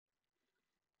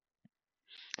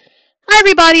Hi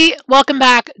everybody, welcome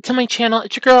back to my channel.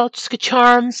 It's your girl, Jessica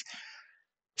Charms.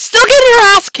 Still getting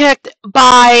her ass kicked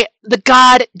by the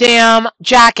goddamn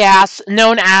jackass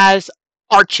known as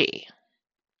Archie.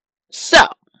 So,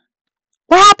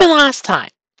 what happened last time?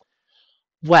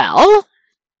 Well,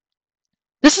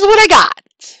 this is what I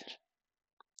got.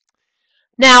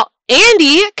 Now,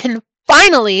 Andy can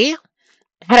finally,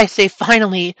 had I say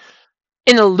finally,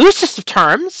 in the loosest of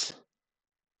terms,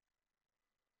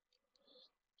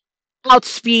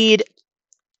 outspeed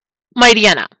Mighty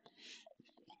Enna.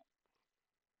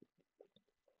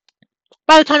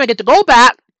 By the time I get to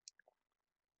Golbat,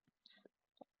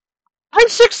 I'm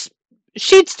 6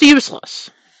 sheets to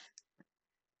useless.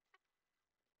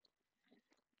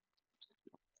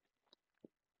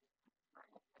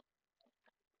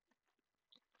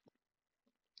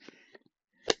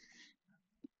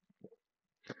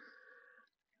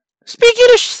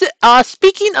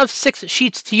 Speaking of 6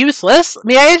 sheets to useless,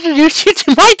 may I introduce you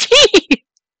to my team?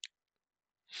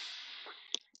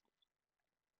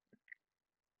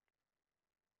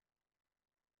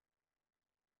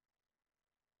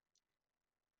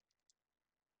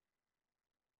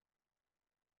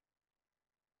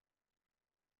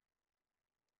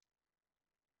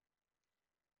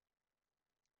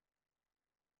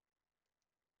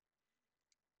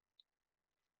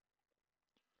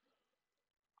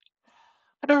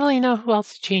 I don't really know who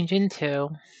else to change into,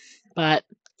 but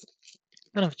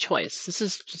I don't have a choice. This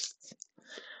is just.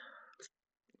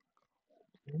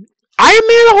 I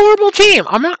made a horrible team.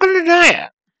 I'm not going to deny it.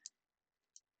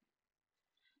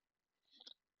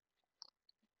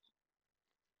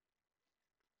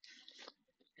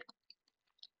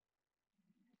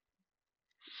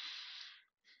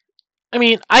 I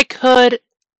mean, I could,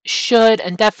 should,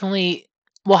 and definitely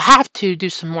will have to do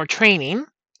some more training.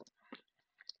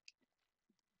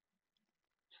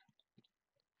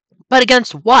 But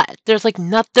against what? There's like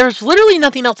there's literally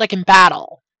nothing else I can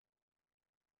battle.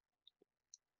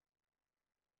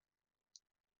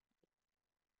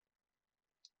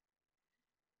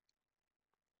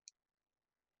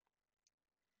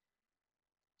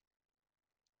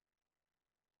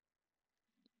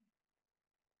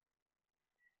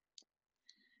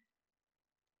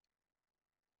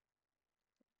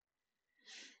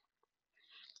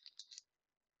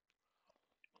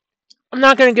 I'm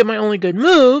not going to give my only good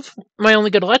move, my only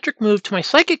good electric move to my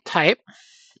psychic type.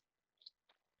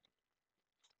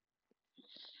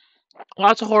 Well,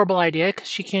 that's a horrible idea because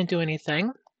she can't do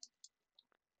anything.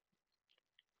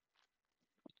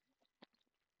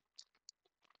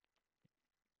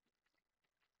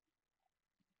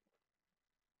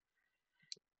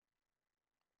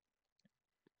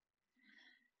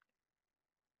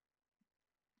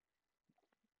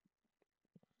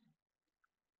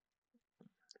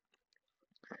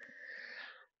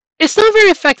 It's not very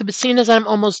effective, but seeing as I'm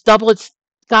almost double its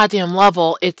goddamn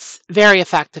level, it's very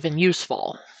effective and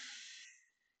useful.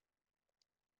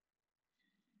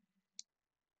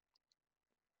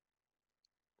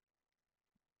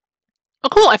 Oh,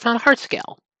 cool, I found a heart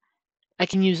scale. I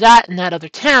can use that in that other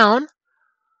town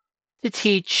to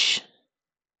teach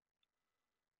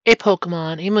a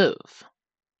Pokemon a move.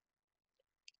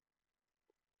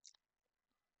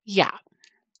 Yeah.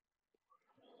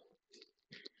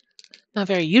 Not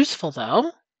very useful,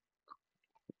 though.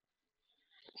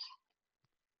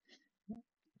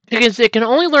 Because it can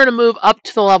only learn a move up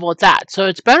to the level it's at. So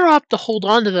it's better off to hold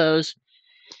on to those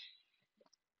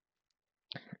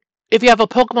if you have a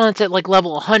Pokemon that's at like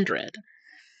level 100.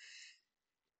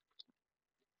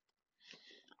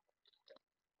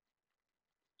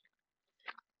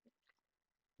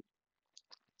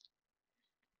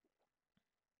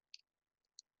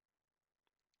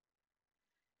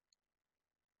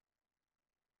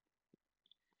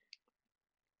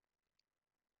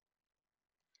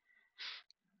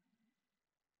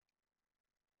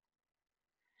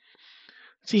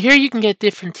 So here you can get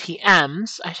different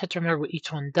TMs. I just have to remember what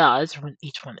each one does or what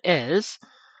each one is.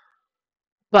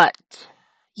 But,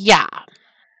 yeah.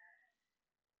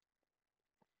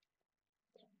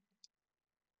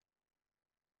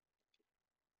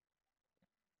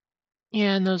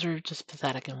 Yeah, and those are just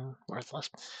pathetic and worthless.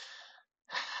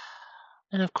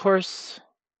 And of course,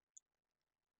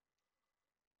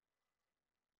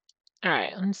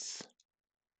 alright, let's.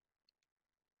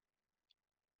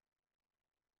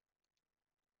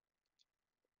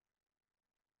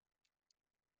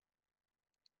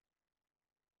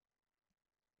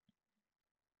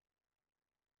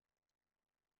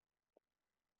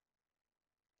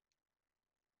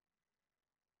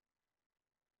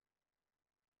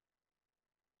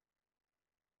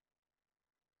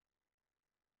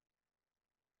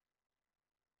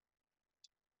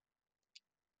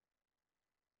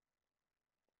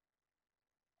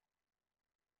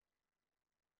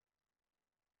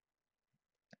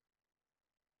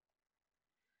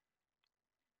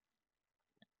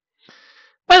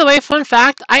 the way, fun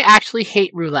fact, I actually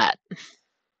hate roulette.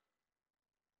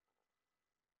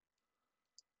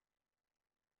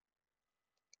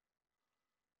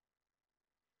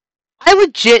 I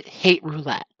legit hate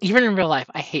roulette. Even in real life,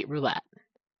 I hate roulette.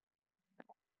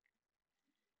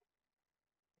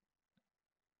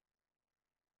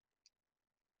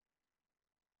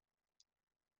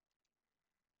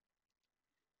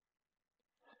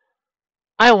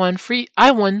 I won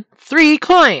 3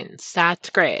 coins. That's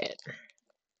great.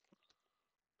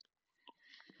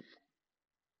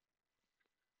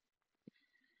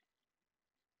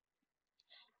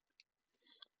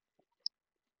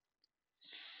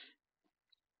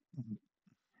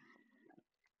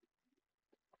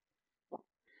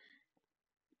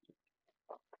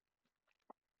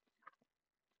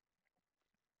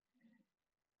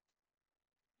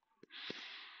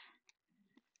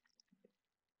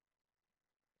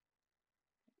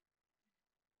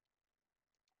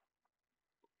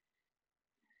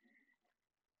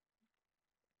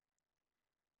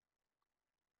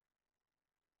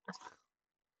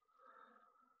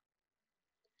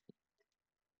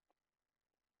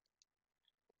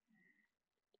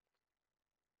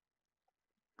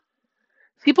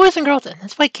 See, boys and girls, and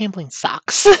that's why gambling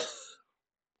sucks.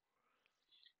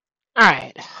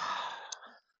 Alright.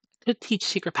 Could teach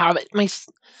secret power, but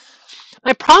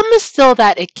my problem is still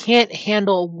that it can't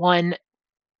handle one.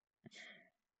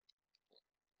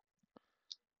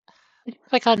 If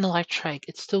I got an electric,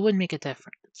 it still wouldn't make a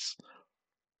difference.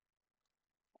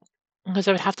 Because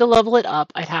I would have to level it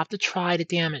up. I'd have to try to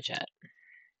damage it.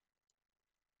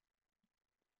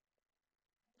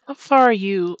 How far are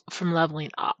you from leveling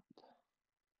up?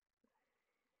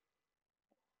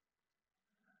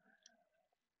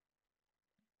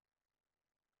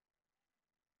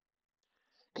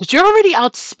 Because you're already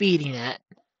outspeeding it.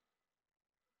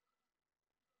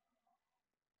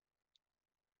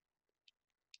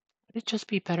 Would it just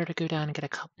be better to go down and get a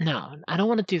couple? No, I don't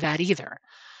want to do that either.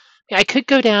 Yeah, I could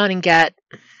go down and get.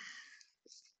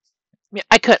 Yeah,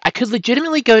 I could. I could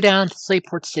legitimately go down to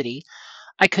Slayport City.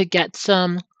 I could get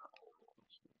some.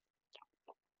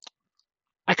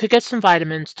 I could get some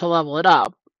vitamins to level it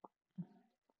up.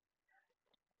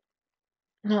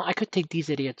 No, I could take these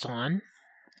idiots on.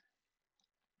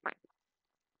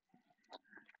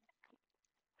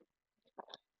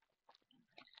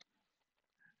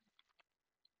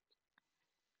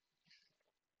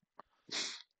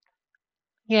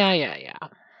 Yeah, yeah, yeah.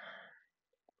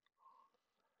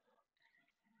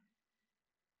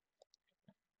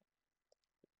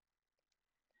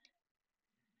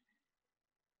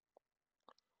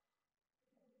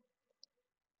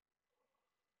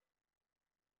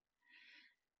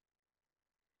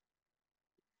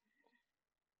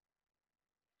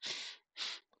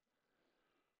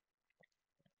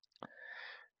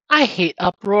 I hate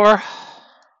uproar.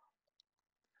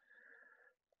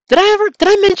 Did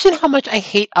I mention how much I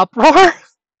hate uproar?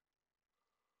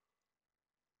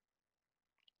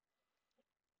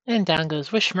 And down goes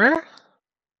Wishmer.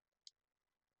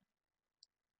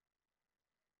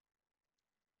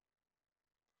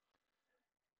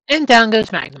 And down goes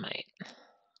Magnemite.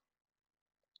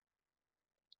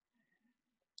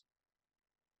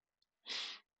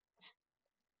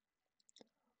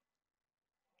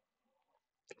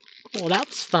 Well,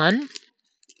 that's fun.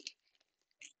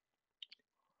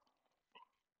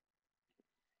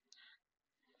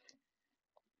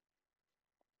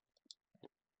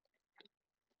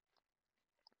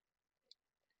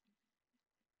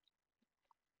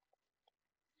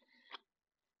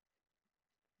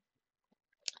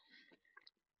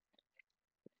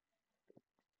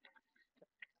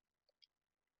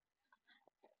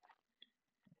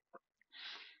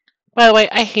 By the way,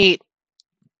 I hate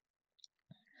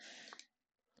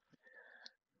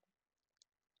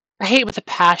with a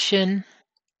passion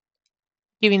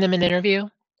giving them an interview.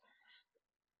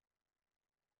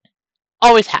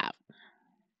 Always have.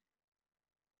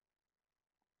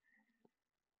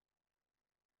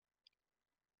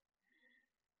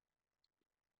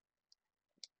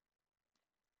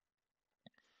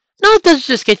 No, it does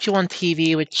just get you on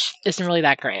TV, which isn't really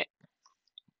that great.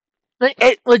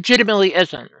 It legitimately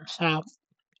isn't. So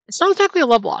it's not exactly a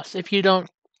love loss if you don't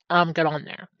get on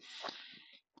there.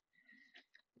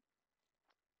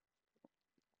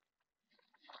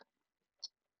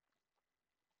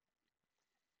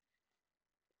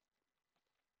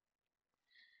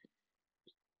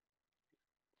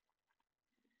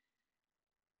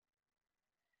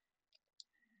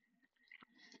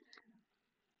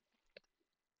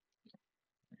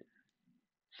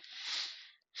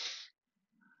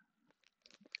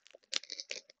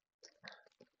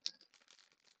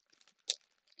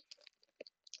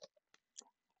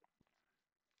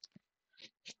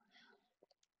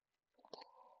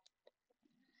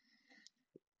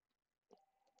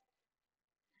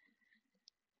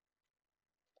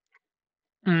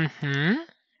 Mm-hmm.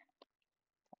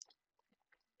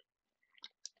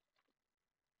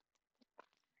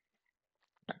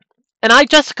 And I,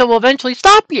 Jessica, will eventually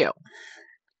stop you.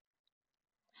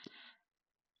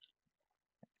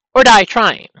 Or die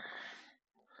trying.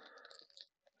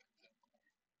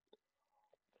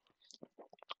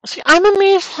 See, I'm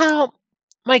amazed how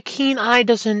my keen eye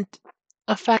doesn't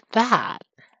affect that.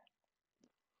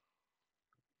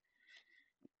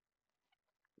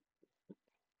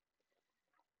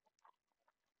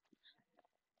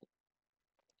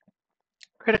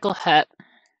 Critical hit.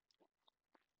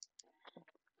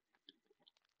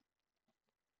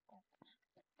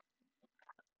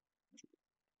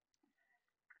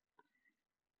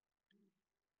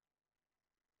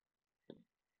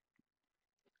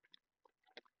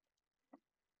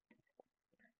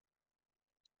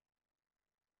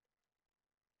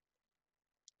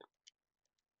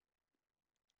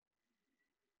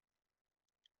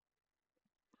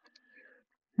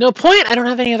 No point, I don't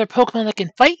have any other Pokemon that can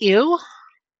fight you.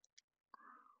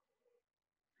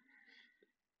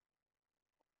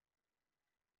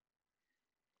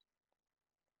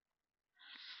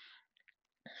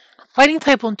 Fighting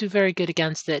type won't do very good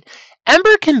against it.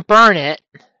 Ember can burn it.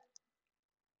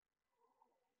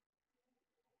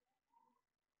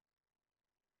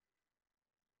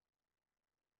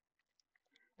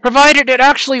 Provided it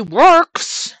actually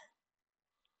works.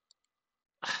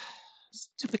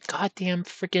 Stupid goddamn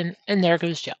freaking. And there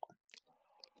goes Joe.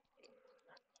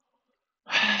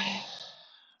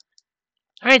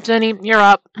 Alright, Zenny, you're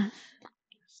up.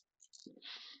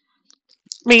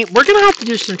 I mean, we're gonna have to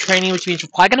do some training, which means we're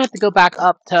probably gonna have to go back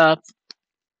up to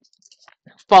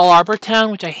Fall Arbor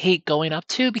Town, which I hate going up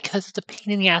to because it's a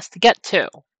pain in the ass to get to.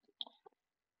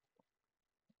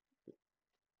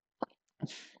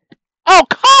 Oh,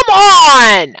 come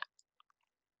on!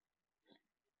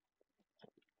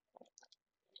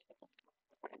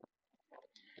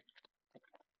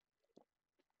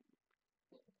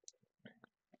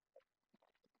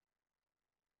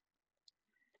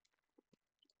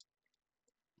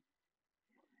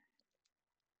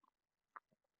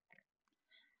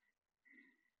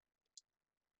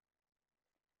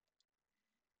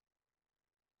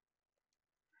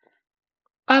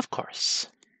 Of course.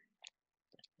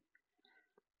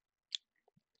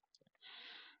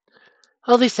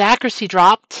 Well, at least the accuracy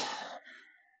dropped.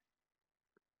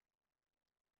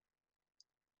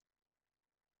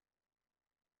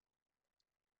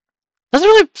 Doesn't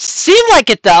really seem like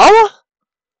it, though.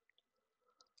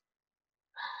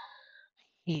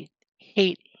 Hate,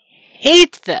 hate,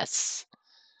 hate this.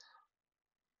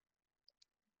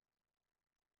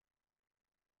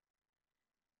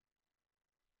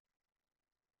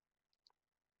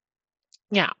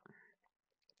 Yeah,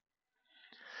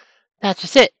 that's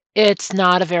just it. It's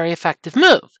not a very effective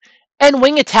move. And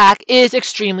Wing Attack is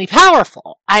extremely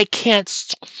powerful. I can't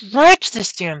stretch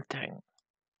this damn thing.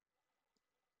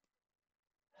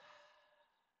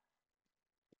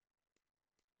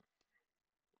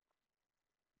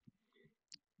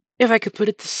 If I could put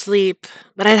it to sleep,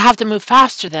 but I'd have to move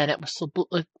faster then. It was so.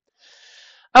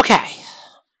 Okay.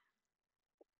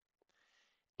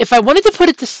 If I wanted to put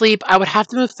it to sleep, I would have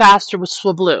to move faster with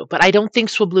Swablu, but I don't think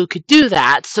Swablu could do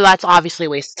that, so that's obviously a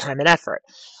waste of time and effort.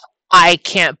 I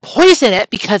can't poison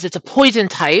it because it's a poison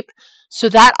type, so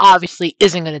that obviously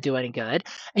isn't going to do any good.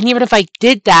 And even if I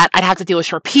did that, I'd have to deal with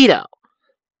Sharpedo.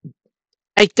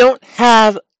 I don't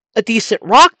have a decent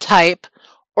rock type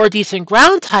or a decent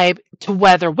ground type to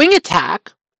weather Wing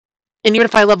Attack, and even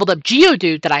if I leveled up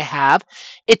Geodude that I have,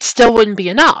 it still wouldn't be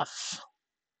enough.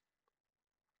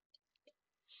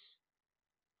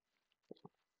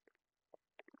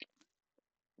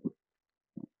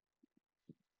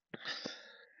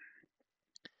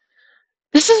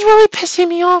 This is really pissing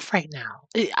me off right now.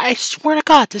 I swear to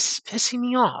God, this is pissing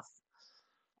me off.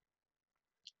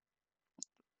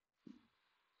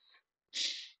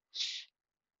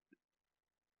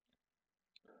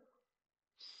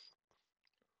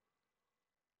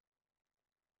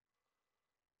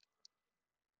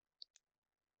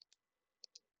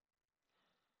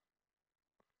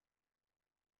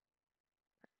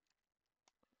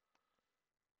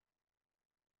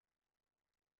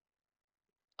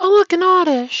 Oh, look, an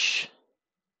Oddish.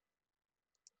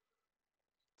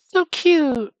 So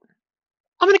cute.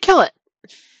 I'm gonna kill it.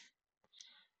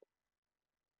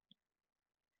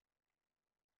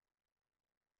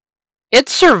 It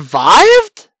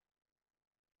survived?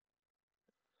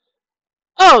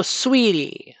 Oh,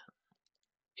 sweetie.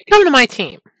 You're coming to my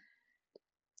team.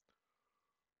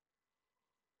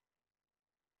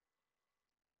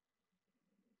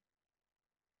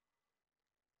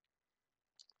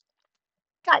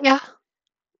 Got ya.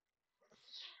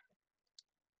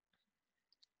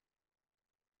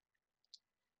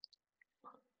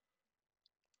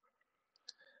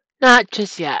 Not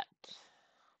just yet.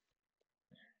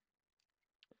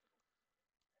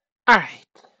 Alright.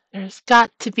 There's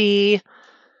got to be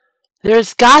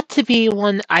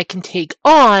one I can take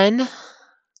on. There's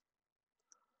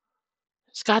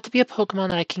got to be a Pokemon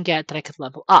that I can get that I could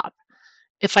level up.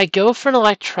 If I go for an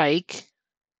Electrike,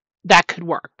 that could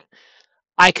work.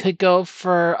 I could go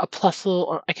for a Plusle,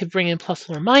 or I could bring in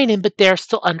Plusle or Minun, but they're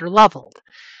still underleveled.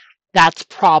 That's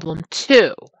problem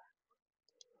 2.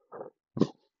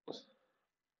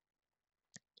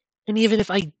 And even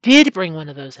if I did bring one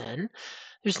of those in,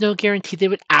 there's no guarantee they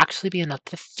would actually be enough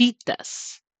to defeat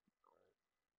this.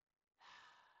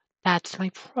 That's my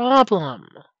problem.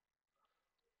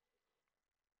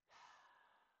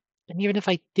 And even if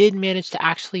I did manage to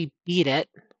actually beat it,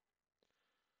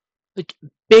 like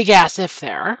big ass if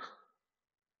there,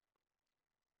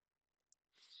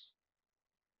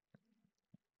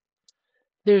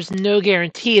 there's no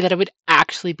guarantee that it would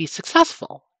actually be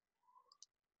successful.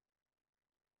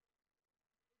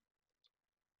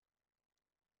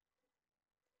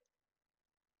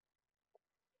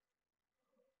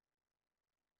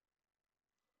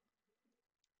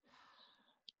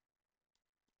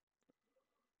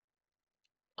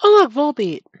 Oh look,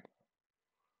 Volbeat.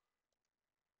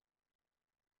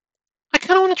 I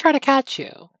kind of want to try to catch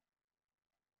you.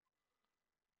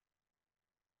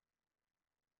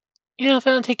 You know, if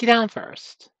I don't take you down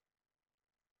first.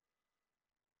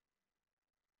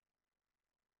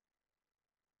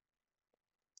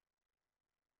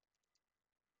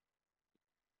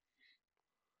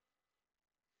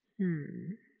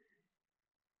 Hmm.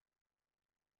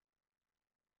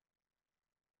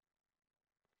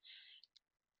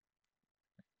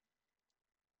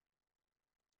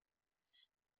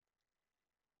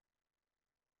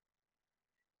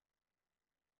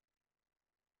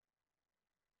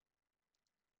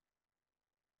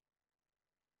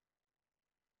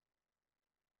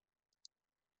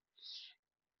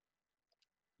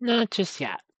 Not just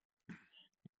yet.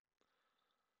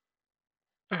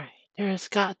 Alright, there's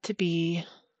got to be...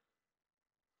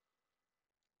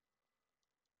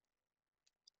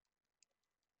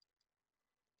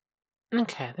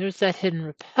 Okay, there's that hidden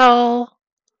repel.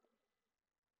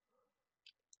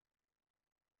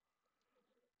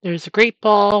 There's a Great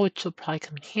Ball, which will probably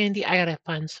come in handy. I gotta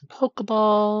find some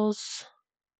Pokeballs.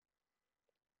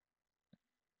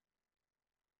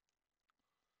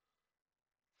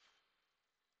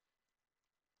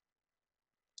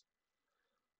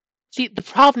 See, the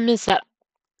problem is that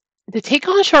to take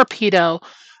on Sharpedo,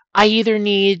 I either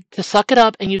need to suck it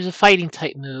up and use a fighting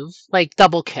type move, like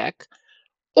Double Kick,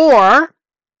 or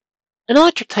an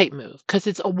electric type move, because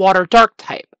it's a water dark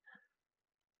type.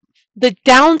 The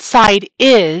downside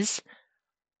is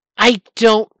I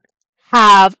don't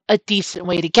have a decent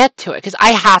way to get to it, because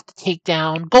I have to take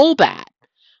down Golbat.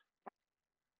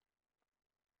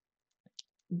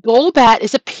 Golbat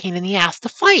is a pain in the ass to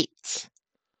fight.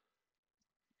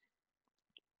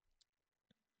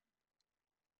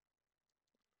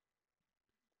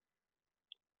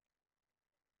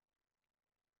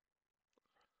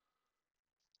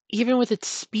 Even with its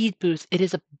speed boost, it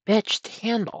is a bitch to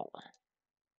handle.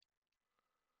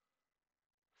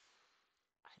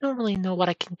 I don't really know what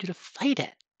I can do to fight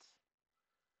it.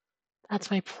 That's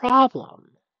my problem.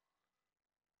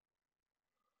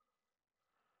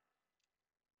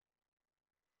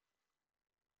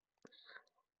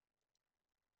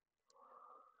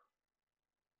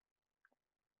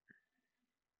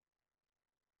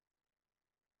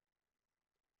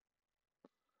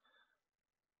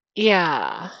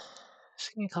 Yeah.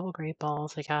 Just give me a couple Great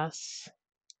Balls, I guess.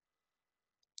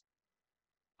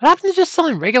 What happened to just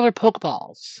selling regular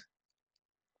Pokeballs?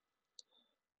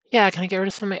 Yeah, can I get rid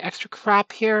of some of my extra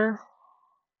crap here?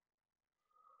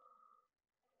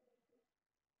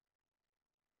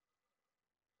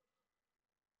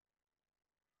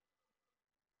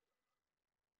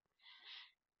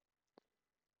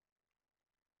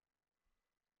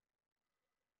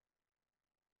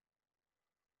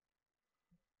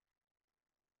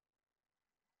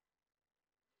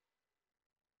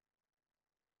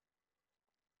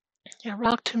 Yeah,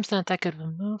 Rock Tomb's not that good of a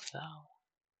move, though.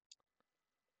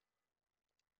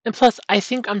 And plus, I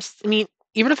think I mean,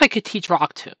 even if I could teach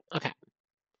Rock Tomb, okay.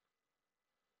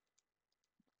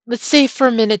 Let's say for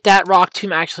a minute that Rock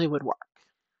Tomb actually would work.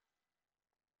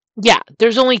 Yeah,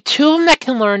 there's only 2 of them that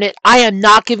can learn it. I am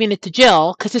not giving it to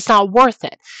Jill because it's not worth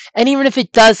it. And even if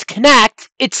it does connect,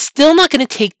 it's still not going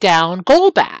to take down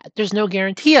Golbat. There's no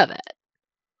guarantee of it.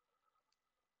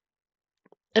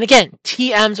 And again,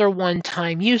 TMs are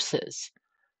one-time uses.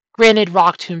 Granted,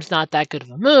 Rock Tomb's not that good of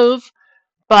a move,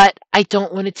 but I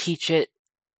don't want to teach it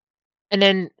and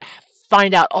then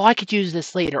find out, oh, I could use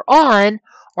this later on,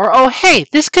 or oh, hey,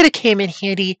 this could have came in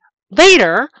handy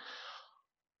later,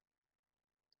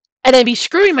 and I'd be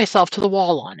screwing myself to the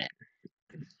wall on it.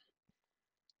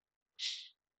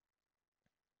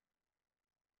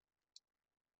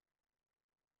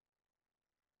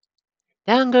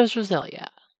 Down goes Roselia.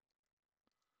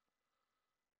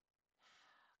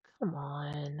 Come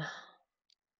on.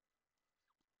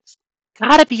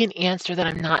 Gotta be an answer that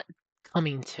I'm not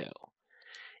coming to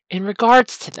in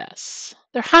regards to this.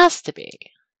 There has to be.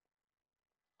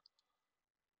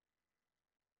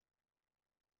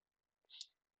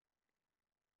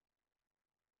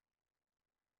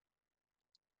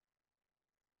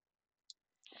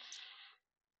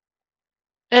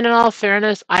 And in all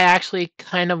fairness, I actually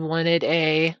kind of wanted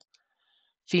a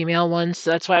female one,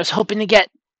 so that's why I was hoping to get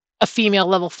a female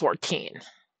level 14.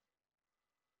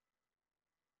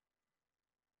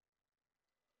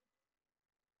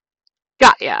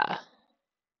 Got ya.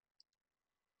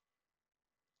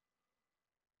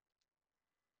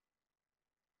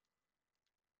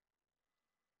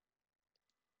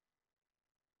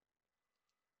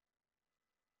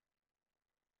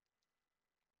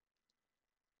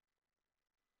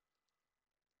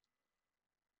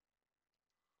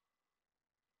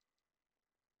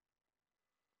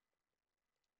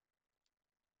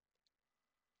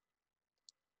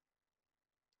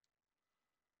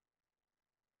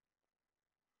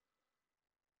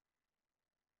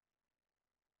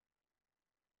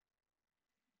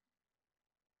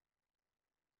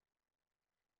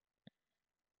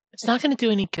 It's not going to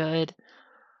do any good.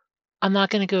 I'm not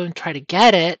going to go and try to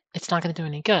get it. It's not going to do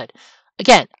any good.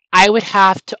 Again, I would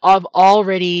have to have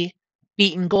already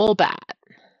beaten Golbat.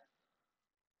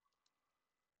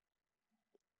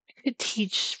 I could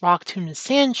teach Rock Tomb to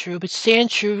Sandshrew, but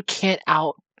Sandshrew can't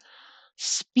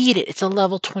outspeed it. It's a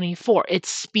level 24. Its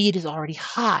speed is already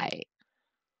high.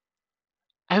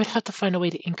 I would have to find a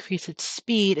way to increase its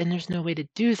speed, and there's no way to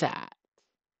do that.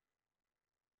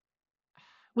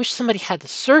 Wish somebody had the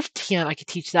Surf TM. I could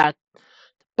teach that to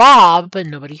Bob, but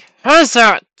nobody has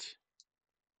it.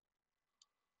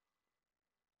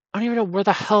 I don't even know where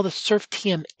the hell the Surf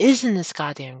TM is in this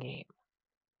goddamn game.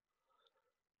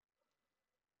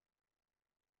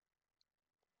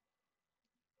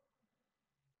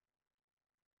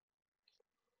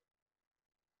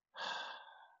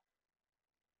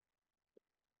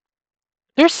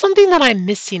 There's something that I'm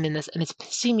missing in this, and it's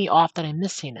pissing me off that I'm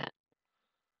missing it.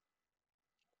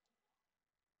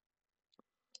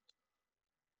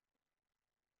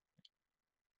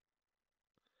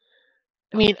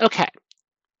 I mean, okay,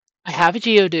 I have a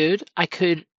Geodude. I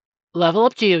could level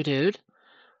up Geodude.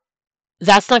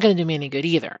 That's not going to do me any good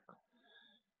either.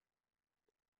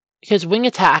 Because Wing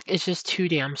Attack is just too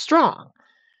damn strong.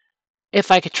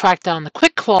 If I could track down the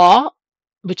Quick Claw,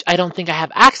 which I don't think I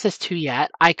have access to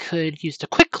yet, I could use the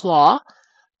Quick Claw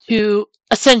to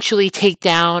essentially take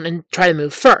down and try to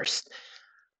move first.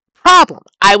 Problem,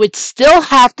 I would still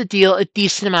have to deal a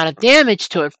decent amount of damage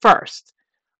to it first.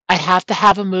 I'd have to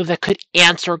have a move that could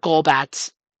answer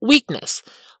Golbat's weakness.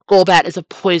 Golbat is a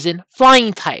poison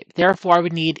flying type, therefore I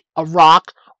would need a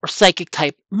rock or psychic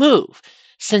type move.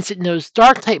 Since it knows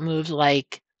dark type moves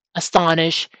like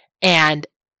Astonish and,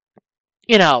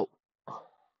 you know,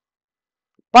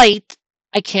 Bite,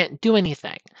 I can't do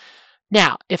anything.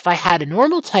 Now, if I had a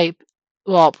normal type,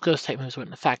 well, ghost type moves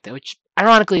wouldn't affect it, which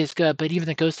ironically is good, but even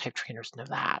the ghost type trainers know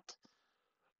that.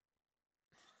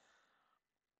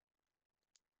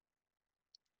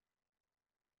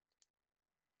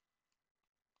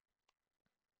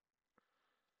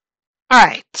 All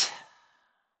right.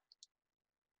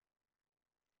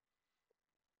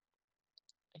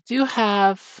 I do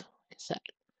have, like I said,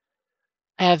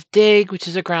 I have Dig, which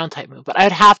is a ground type move, but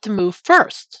I'd have to move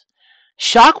first.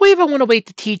 Shockwave, I want to wait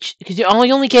to teach because you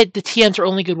only get the TMs are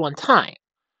only good one time.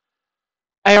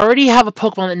 I already have a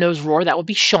Pokemon that knows Roar. That would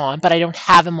be Sean, but I don't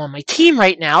have him on my team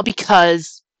right now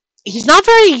because he's not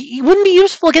very. He wouldn't be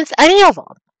useful against any of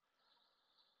them.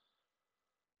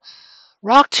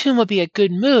 Rock Tomb would be a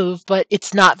good move, but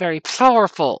it's not very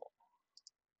powerful.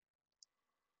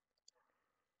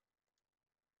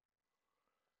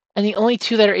 And the only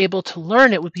two that are able to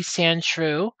learn it would be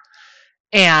Sandshrew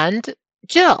and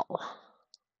Jill.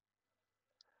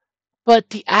 But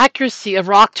the accuracy of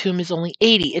Rock Tomb is only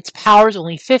 80. Its power is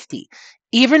only 50.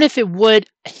 Even if it would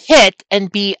hit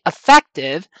and be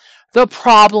effective, the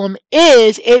problem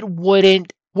is it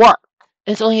wouldn't work.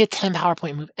 It's only a 10 power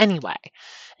point move anyway.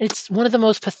 It's one of the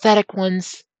most pathetic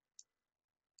ones.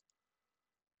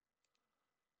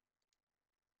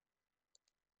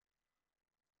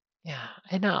 Yeah,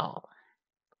 I know.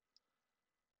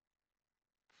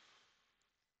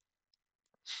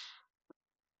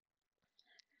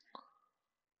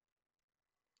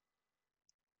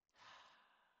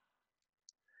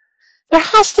 There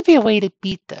has to be a way to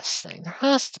beat this thing. There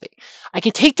has to be. I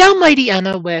can take down Mighty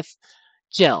Anna with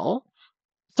Jill,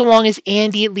 so long as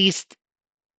Andy at least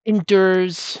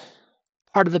endures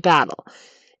part of the battle.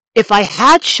 If I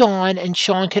had Sean and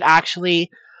Sean could actually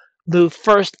move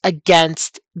first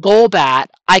against Golbat,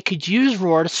 I could use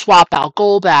Roar to swap out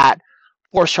Golbat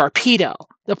for Sharpedo.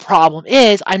 The problem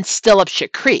is I'm still up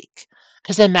shit creek,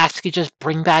 because then Max could just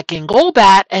bring back in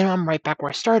Golbat and I'm right back where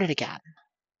I started again.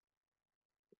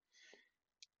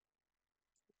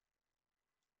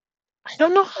 I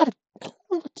don't know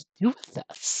what to do with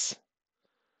this.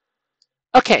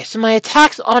 Okay, so my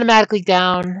attack's automatically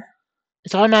down.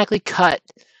 It's automatically cut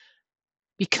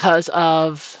because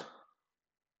of...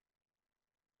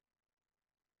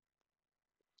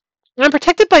 And I'm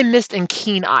protected by Mist and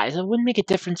Keen Eyes. It wouldn't make a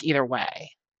difference either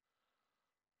way.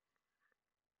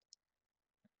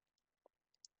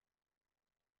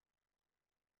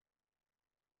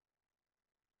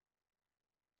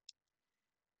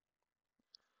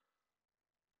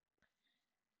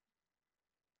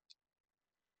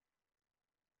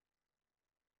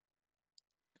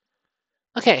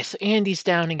 Okay, so Andy's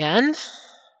down again.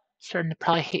 Starting to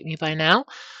probably hate me by now.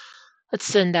 Let's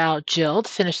send out Jill to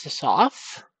finish this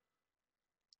off.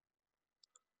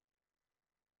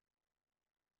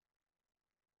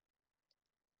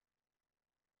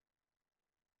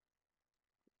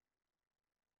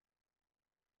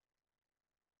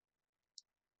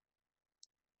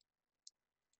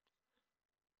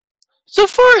 So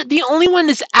far, the only one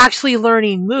that's actually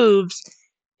learning moves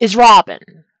is Robin,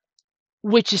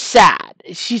 which is sad.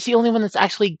 She's the only one that's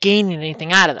actually gaining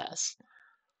anything out of this.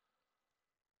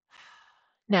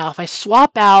 Now, if I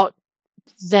swap out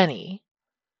Zenny,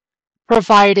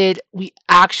 provided we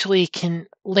actually can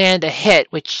land a hit,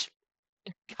 which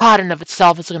God in of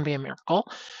itself is going to be a miracle,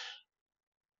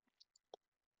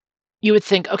 you would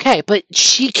think, okay, but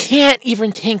she can't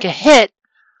even take a hit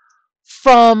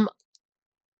from...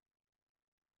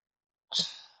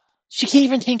 She can't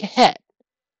even take a hit.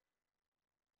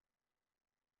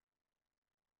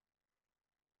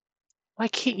 Why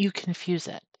can't you confuse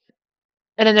it?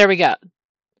 And then there we go.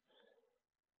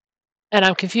 And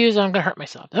I'm confused and I'm going to hurt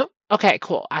myself. Nope. Okay,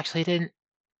 cool. Actually, I didn't.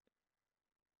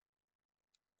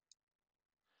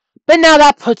 But now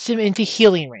that puts him into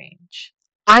healing range.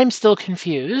 I'm still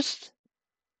confused.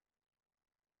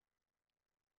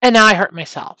 And now I hurt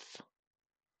myself.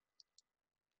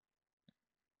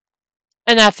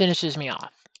 And that finishes me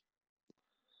off.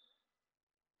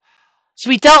 So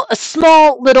we dealt a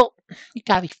small little... You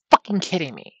gotta be fucking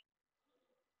kidding me.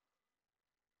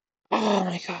 Oh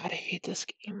my god, I hate this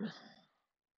game.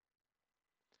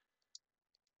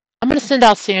 I'm going to send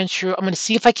out Sandshrew. I'm going to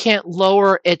see if I can't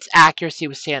lower its accuracy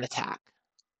with Sand Attack.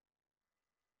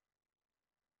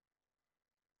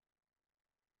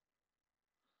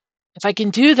 If I can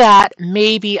do that,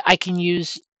 maybe I can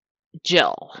use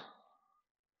Jill.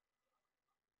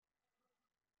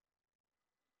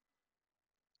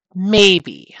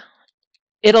 Maybe.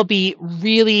 It'll be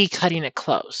really cutting it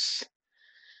close.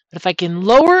 But if I can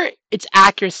lower its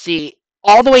accuracy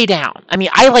all the way down, I mean,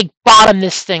 I like bottom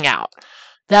this thing out.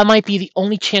 That might be the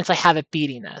only chance I have at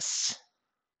beating this.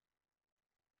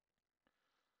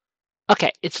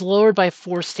 Okay, it's lowered by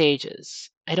 4 stages.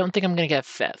 I don't think I'm going to get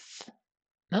 5th.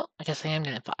 No, I guess I am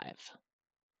going to get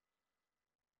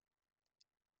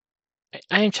 5.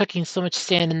 I am chucking so much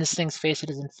sand in this thing's face, it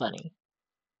isn't funny.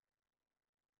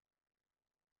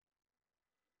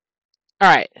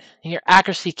 Alright, your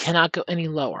accuracy cannot go any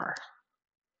lower.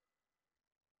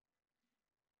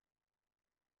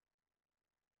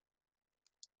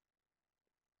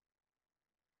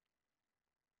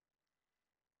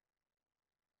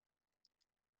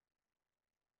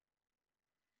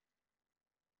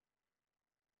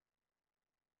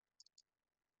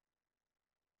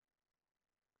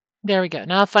 There we go.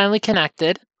 Now finally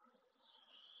connected.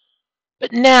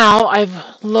 But now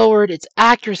I've lowered its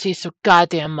accuracy so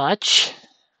goddamn much.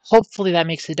 Hopefully that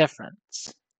makes a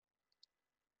difference.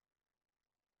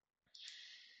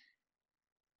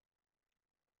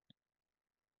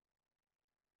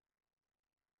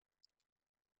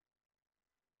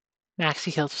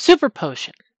 Maxi heals super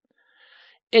potion.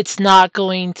 It's not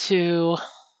going to...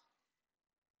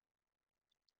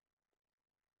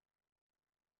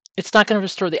 It's not going to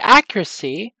restore the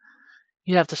accuracy.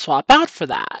 You have to swap out for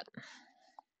that.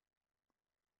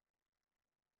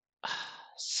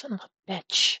 Son of a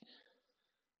bitch.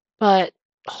 But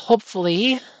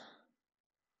hopefully...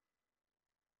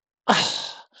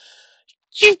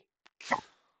 You...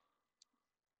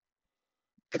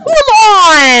 Come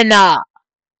on!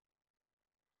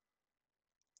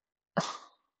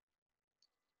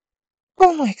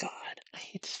 Oh my god. I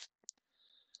hate this.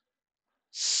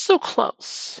 So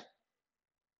close.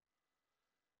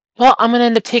 Well, I'm going to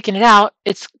end up taking it out.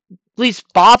 It's at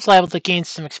least Bob's liable to gain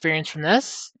some experience from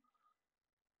this.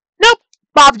 Nope.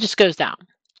 Bob just goes down.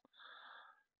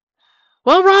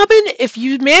 Well, Robin, if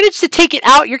you manage to take it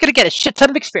out, you're going to get a shit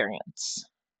ton of experience.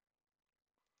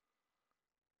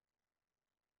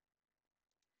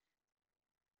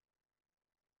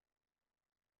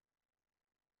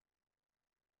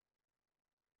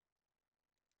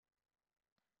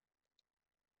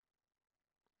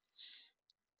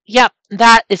 Yep,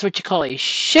 that is what you call a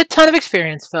shit ton of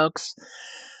experience, folks.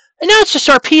 And now it's just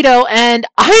Sharpedo, and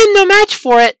I am no match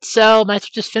for it, so might as well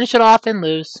just finish it off and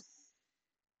lose.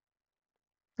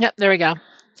 Yep, there we go.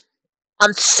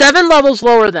 I'm 7 levels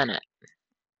lower than it.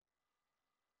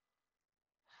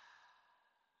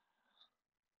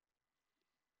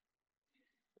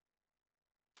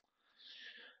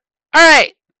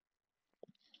 Alright.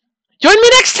 Join me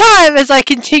next time as I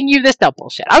continue this. No,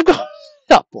 bullshit. I'm going.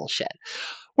 No, bullshit.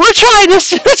 We're trying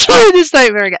this. We're trying this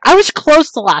nightmare again. I was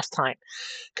close the last time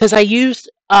because I used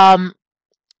Sand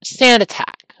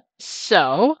Attack.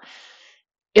 So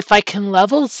if I can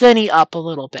level Zenny up a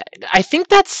little bit, I think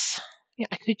that's. Yeah,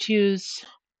 I could use.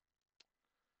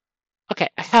 Okay,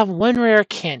 I have 1 rare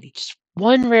candy. Just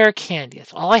 1 rare candy.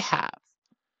 That's all I have.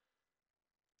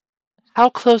 How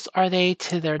close are they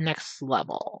to their next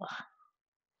level?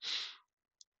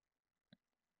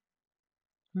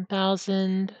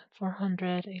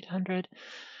 1,400, 800.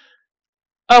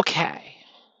 Okay. I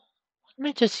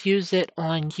might just use it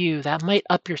on you. That might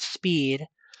up your speed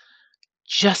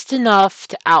just enough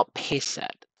to outpace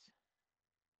it.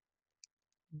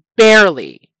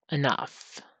 Barely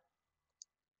enough.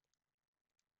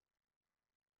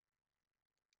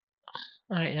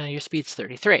 Alright, now your speed's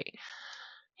 33.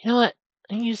 You know what?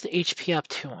 I can use the HP up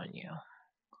 2 on you.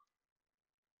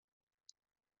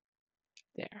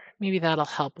 There. Maybe that'll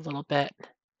help a little bit.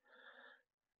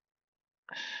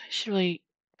 I should really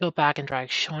go back and drag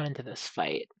Sean into this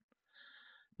fight.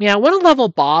 Yeah, I want to level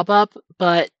Bob up,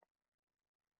 but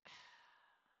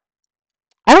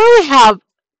I don't really have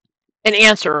an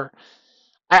answer.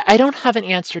 I don't have an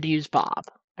answer to use Bob.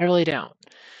 I really don't.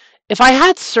 If I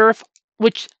had Surf,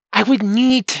 which I would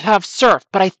need to have Surf,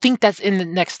 but I think that's in the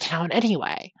next town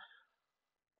anyway.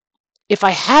 If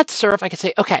I had Surf, I could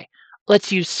say, okay,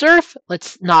 let's use Surf.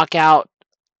 Let's knock out.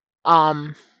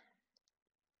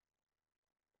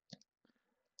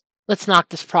 Let's knock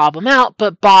this problem out,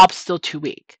 but Bob's still too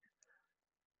weak.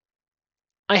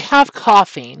 I have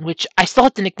Coughing, which I still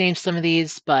have to nickname some of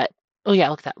these, but oh yeah,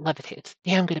 look at that. Levitate. It's a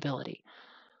damn good ability.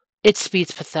 Its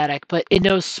speed's pathetic, but it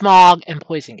knows Smog and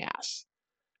Poison Gas.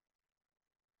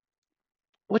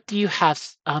 What do you have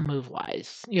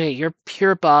move-wise? Yeah, you're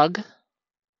Pure Bug.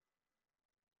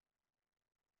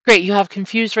 Great, you have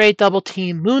Confuse Ray, Double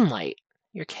Team, Moonlight.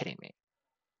 You're kidding me.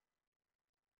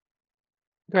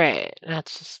 Great,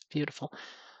 that's just beautiful.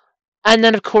 And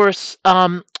then, of course,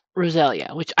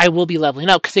 Roselia, which I will be leveling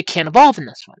up because it can't evolve in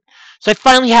this one. So I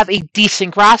finally have a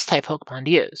decent Grass-type Pokemon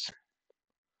to use.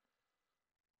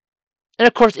 And,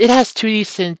 of course, it has 2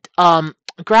 decent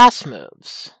Grass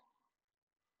moves.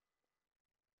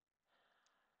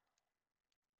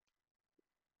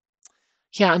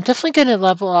 Yeah, I'm definitely going to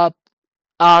level up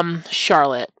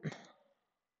Charlotte.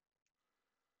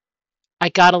 I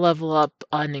gotta level up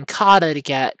Ninkata to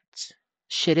get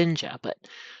Shedinja, but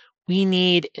we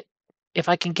need, if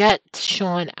I can get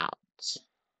Sean out.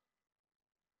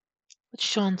 What's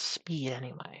Sean's speed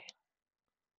anyway?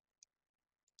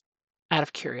 Out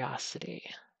of curiosity.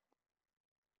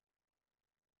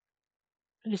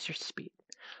 What is your speed?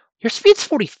 Your speed's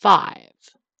 45. Let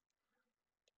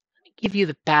me give you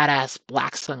the badass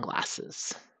black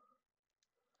sunglasses.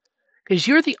 Because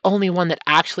you're the only one that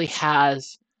actually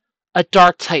has a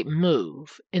dark type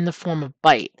move in the form of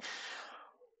Bite.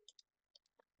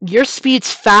 Your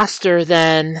speed's faster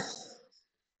than...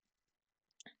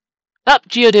 Oh,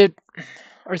 Geodude.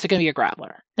 Or is it going to be a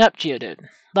Grappler? Nope, Geodude.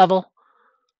 Level.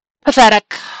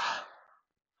 Pathetic.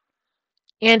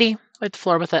 Andy, wipe the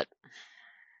floor with it.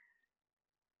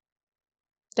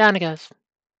 Down it goes.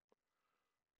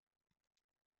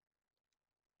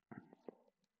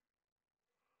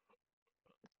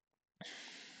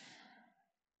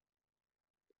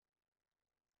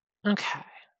 Okay.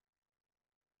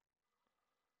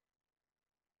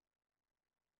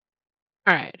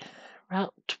 Alright.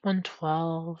 Route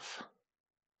 112.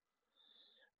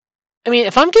 I mean,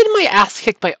 if I'm getting my ass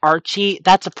kicked by Archie,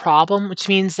 that's a problem, which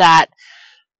means that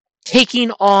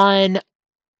taking on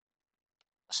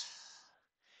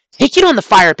the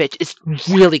fire bitch is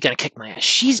really gonna kick my ass.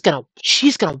 She's gonna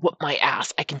whoop my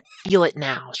ass. I can feel it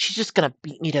now. She's just gonna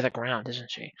beat me to the ground, isn't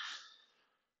she?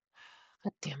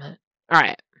 God damn it.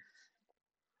 Alright.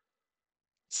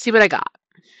 See what I got.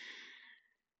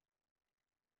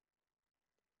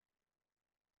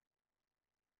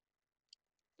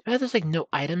 There's like no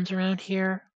items around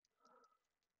here.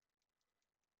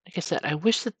 Like I said, I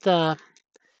wish that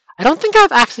I don't think I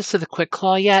have access to the Quick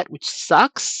Claw yet, which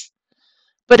sucks.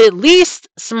 But at least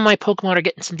some of my Pokemon are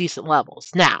getting some decent levels.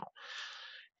 Now,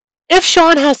 if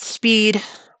Sean has the speed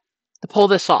to pull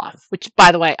this off, which,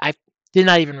 by the way, I did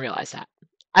not even realize that.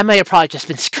 I might have probably just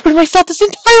been screwing myself this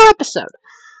entire episode.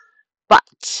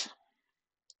 But,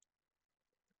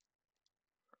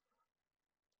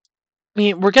 I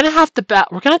mean, we're gonna have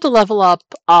to level up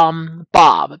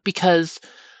Bob, because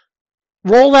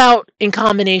Rollout in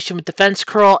combination with Defense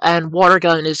Curl and Water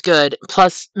Gun is good.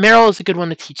 Plus, Meryl is a good one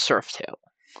to teach Surf to.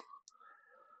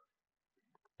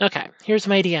 Okay, here's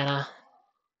my Deanna.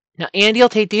 Now, Andy will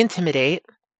take the Intimidate,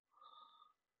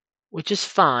 which is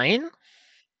fine.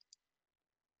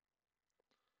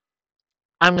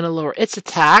 I'm going to lower its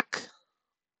attack,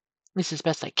 at least as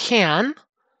best I can,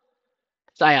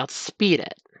 because I outspeed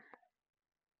it.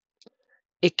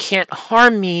 It can't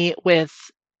harm me with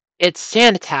its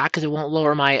Sand attack, because it won't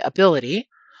lower my ability.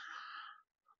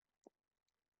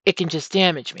 It can just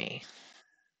damage me.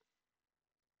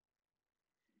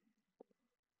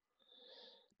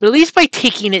 But at least by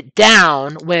taking it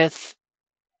down with,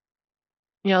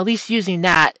 at least using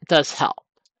that does help.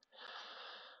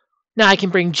 Now I can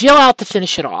bring Jill out to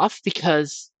finish it off,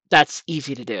 because that's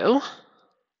easy to do.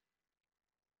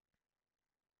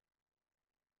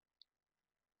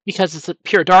 Because it's a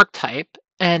pure dark type,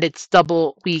 and it's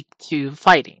double weak to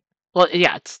fighting. Well,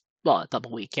 yeah, it's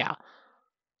double weak, yeah.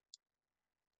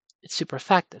 It's super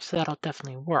effective, so that'll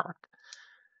definitely work.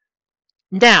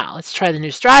 Now, let's try the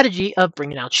new strategy of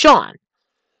bringing out Sean.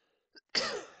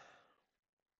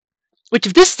 Which,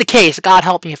 if this is the case, God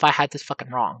help me if I had this fucking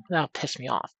wrong. That'll piss me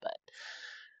off, but...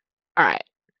 Alright.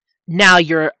 Now,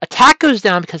 your attack goes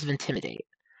down because of Intimidate.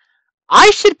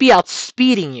 I should be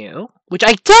outspeeding you, which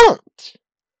I don't!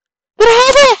 But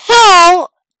how the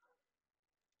hell...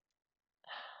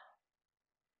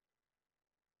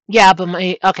 Yeah, but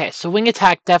okay, so wing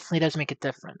attack definitely does make a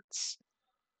difference.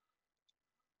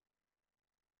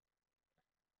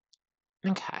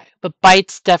 Okay, but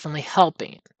bite's definitely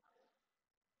helping.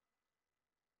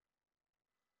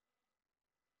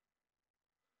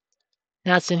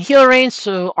 Now it's in heal range,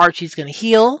 so Archie's going to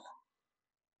heal.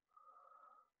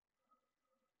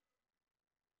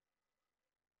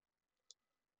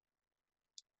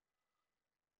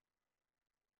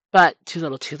 But too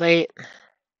little too late.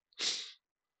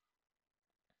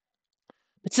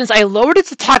 But since I lowered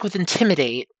its attack with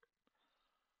Intimidate,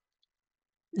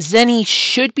 Zenny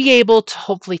should be able to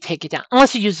hopefully take it down.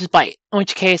 Unless it uses Bite, in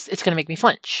which case it's going to make me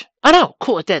flinch. Oh no,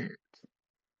 cool, it didn't.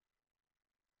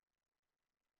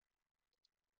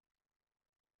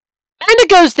 And it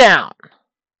goes down!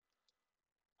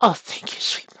 Oh, thank you,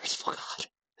 sweet merciful God.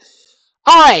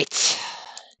 Alright,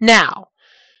 now,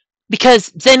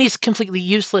 because Zenny's completely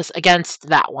useless against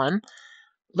that one,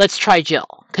 let's try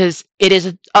Jill, because it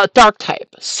is a dark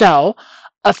type. So,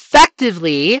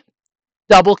 effectively,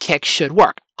 double kick should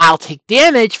work. I'll take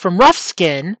damage from rough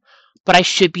skin, but I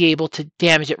should be able to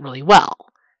damage it really well.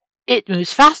 It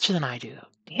moves faster than I do.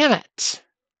 Damn it.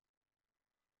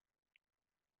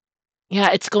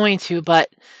 Yeah, it's going to, but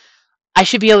I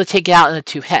should be able to take it out in a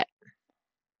 2-hit.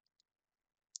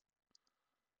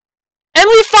 And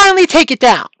we finally take it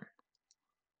down.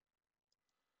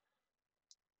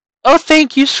 Oh,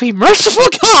 thank you, sweet merciful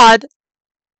God.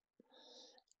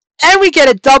 And we get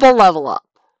a double level up.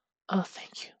 Oh,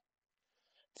 thank you.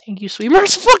 Thank you, sweet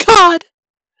merciful God.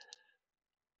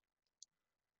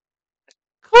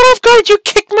 What off guard, you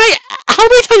kicked my... How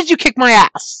many times did you kick my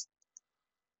ass?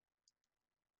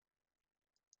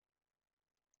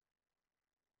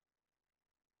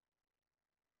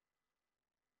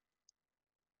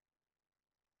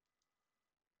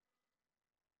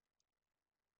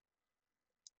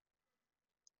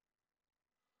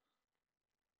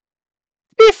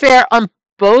 To be fair, on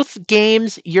both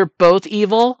games, you're both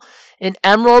evil. In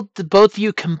Emerald, both of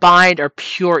you combined are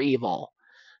pure evil.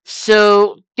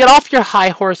 So get off your high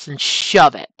horse and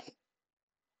shove it.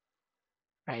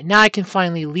 Alright, now I can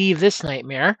finally leave this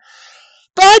nightmare.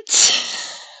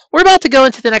 But we're about to go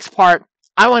into the next part.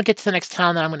 I want to get to the next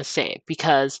town that I'm going to save,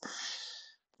 because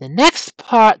the next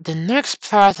path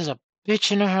is a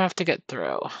bitch and a half to get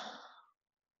through.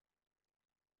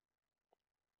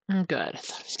 Good. I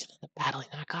thought I was going to end up battling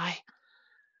that guy.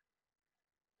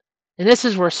 And this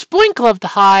is where Spoink love to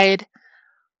hide,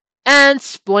 and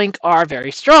Spoink are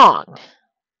very strong.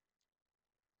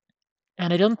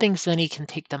 And I don't think Zenny can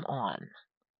take them on.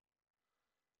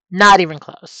 Not even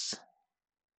close.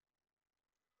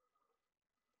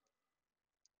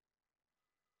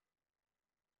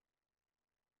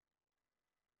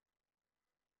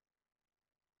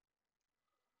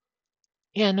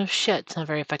 Yeah, no shit. It's not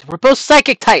very effective. We're both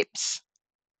psychic types.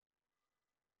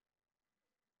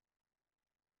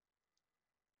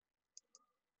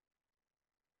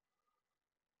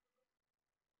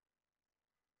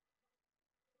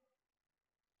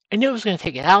 I knew it was going to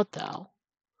take it out, though.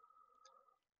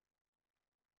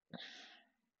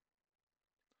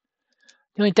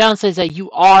 The only downside is that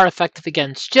you are effective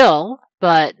against Jill,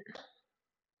 but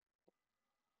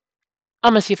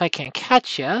I'm going to see if I can't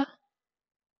catch you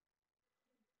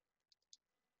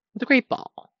with a great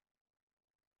ball.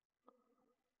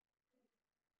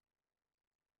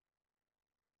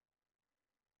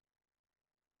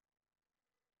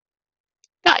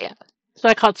 Got ya. So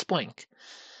I caught Spoink.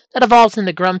 That evolves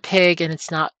into Grumpig, and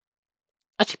it's not.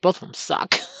 Actually, both of them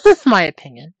suck. That's my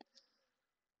opinion.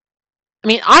 I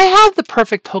mean, I have the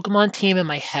perfect Pokemon team in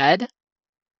my head.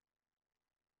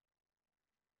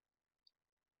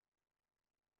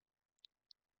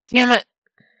 Damn it.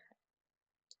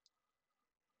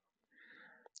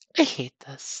 I hate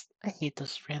this. I hate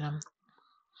this random.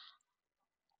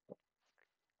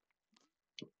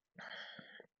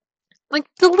 Like,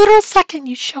 the little second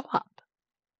you show up.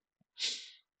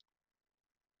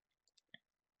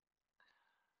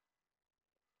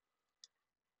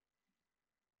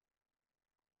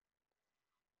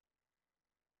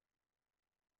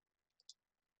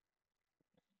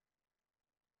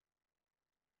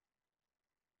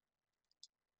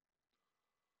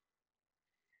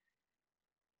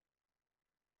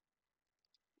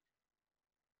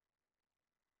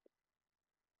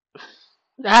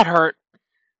 That hurt.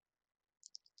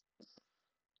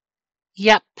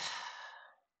 Yep.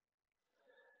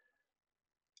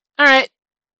 Alright.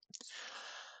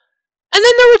 And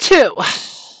then there were two.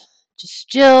 Just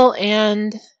Jill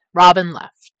and Robin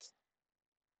left.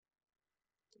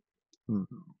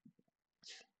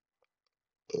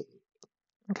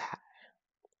 Okay.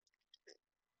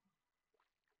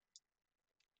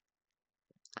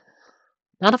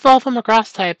 Not if all of them are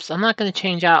grass types. I'm not going to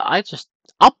change out.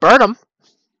 I'll burn them.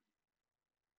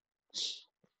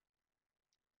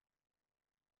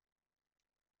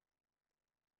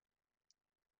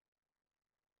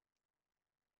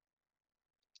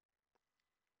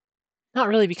 Not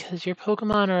really, because your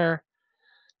Pokemon are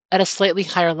at a slightly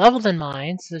higher level than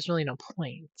mine, so there's really no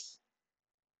point.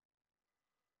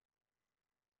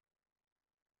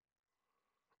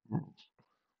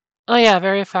 Oh yeah,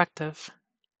 very effective.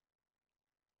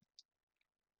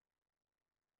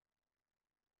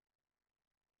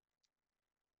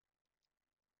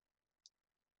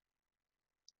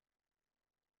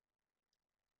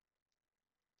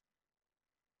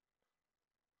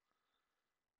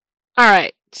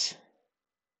 Alright.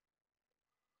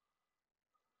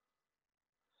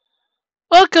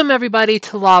 Welcome everybody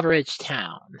to Lava Ridge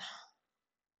Town.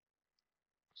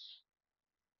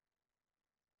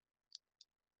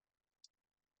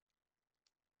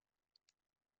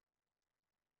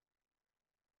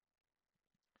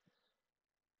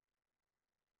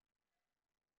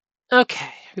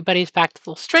 Okay, everybody's back to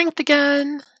full strength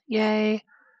again. Yay.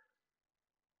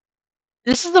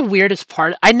 This is the weirdest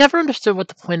part. I never understood what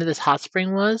the point of this hot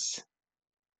spring was.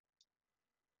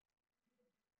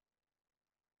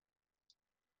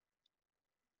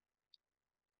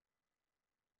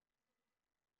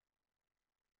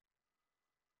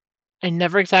 I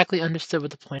never exactly understood what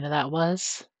the point of that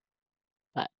was.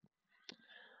 But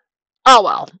oh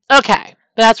well. Okay.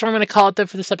 That's what I'm going to call it though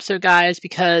for this episode, guys,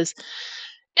 because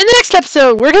in the next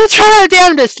episode, we're going to try our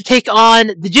damnedest to take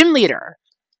on the gym leader.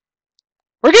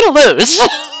 We're going to lose.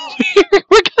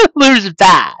 We're going to lose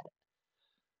bad.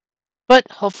 But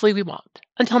hopefully we won't.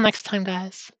 Until next time,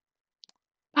 guys.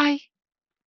 Bye.